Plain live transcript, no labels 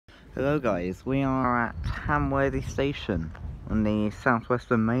Hello guys, we are at Hamworthy station on the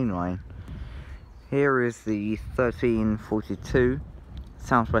Southwestern Main Line. Here is the 1342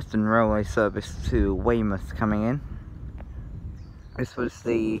 Southwestern Railway service to Weymouth coming in. This was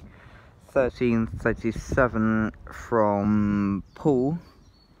the 1337 from Poole.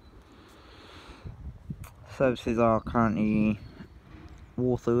 Services are currently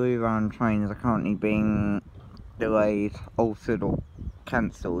Waterloo and trains are currently being delayed, altered or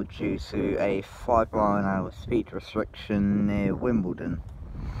cancelled due to a 5-mile-an-hour speed restriction near Wimbledon.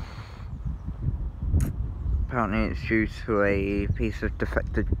 Apparently it's due to a piece of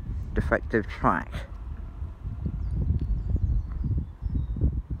defective track.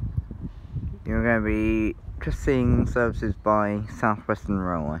 You're going to be just seeing services by Southwestern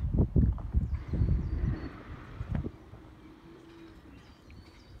Railway.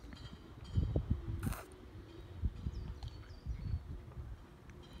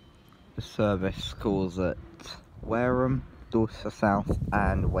 The service calls at Wareham, Dorchester South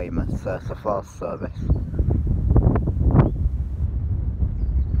and Weymouth, so it's a fast service.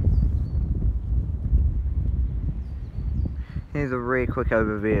 Here's a really quick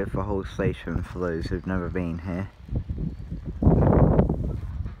overview of the whole station for those who've never been here.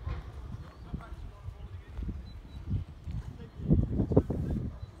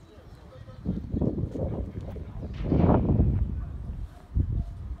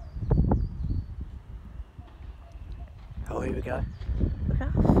 Oh, here we go. Look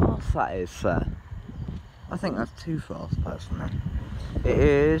how fast that is, sir. I think that's too fast, personally. It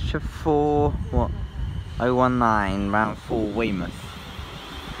is just 4019 round for Weymouth.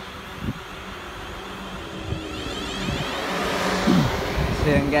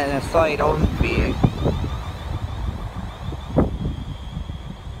 See, I'm getting a side-on view.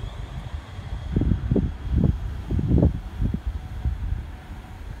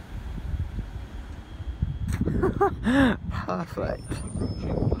 Perfect.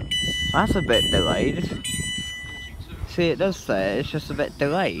 That's a bit delayed. See, it does say it's just a bit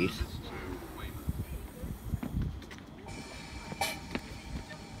delayed.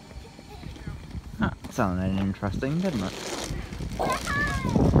 That sounded interesting, didn't it?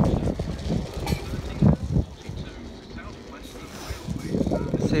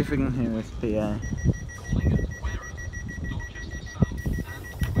 Let's see if we can hear this PA.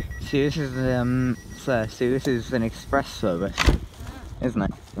 See, this is this is an express service, isn't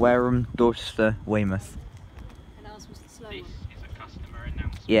it? Wareham, Dorchester, Weymouth. And ours was the slow one.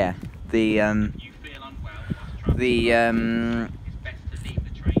 Yeah,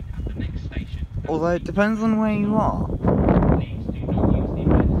 although it depends on where you are.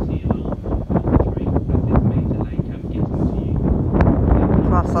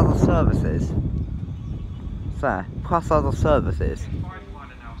 Plus other services. Sir, plus other services.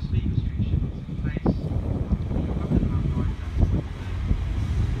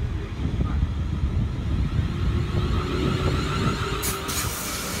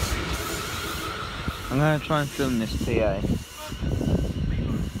 I'm going to try and film this PA.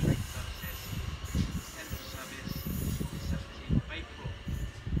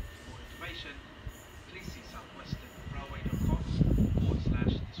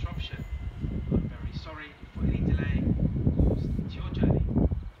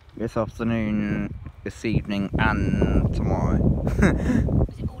 This afternoon, this evening and tomorrow. Is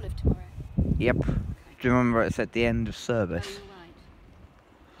it all of tomorrow? Yep. Do you remember it's at the end of service? Oh, you're right.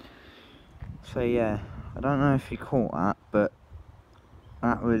 So yeah, I don't know if you caught that, but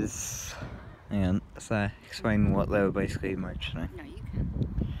that was, hang on, so explain what they were basically mentioning. No, you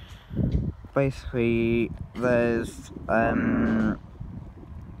can. Basically, there's a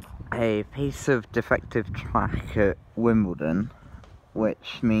piece of defective track at Wimbledon,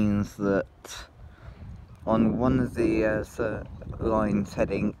 which means that on one of the lines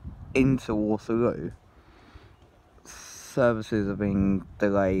heading into Waterloo, services are being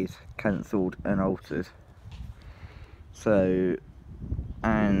delayed, cancelled and altered. So,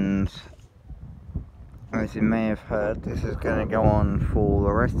 and as you may have heard, this is going to go on for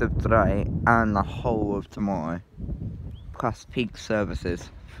the rest of today and the whole of tomorrow, plus peak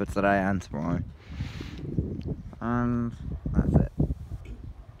services for today and tomorrow. And that's it.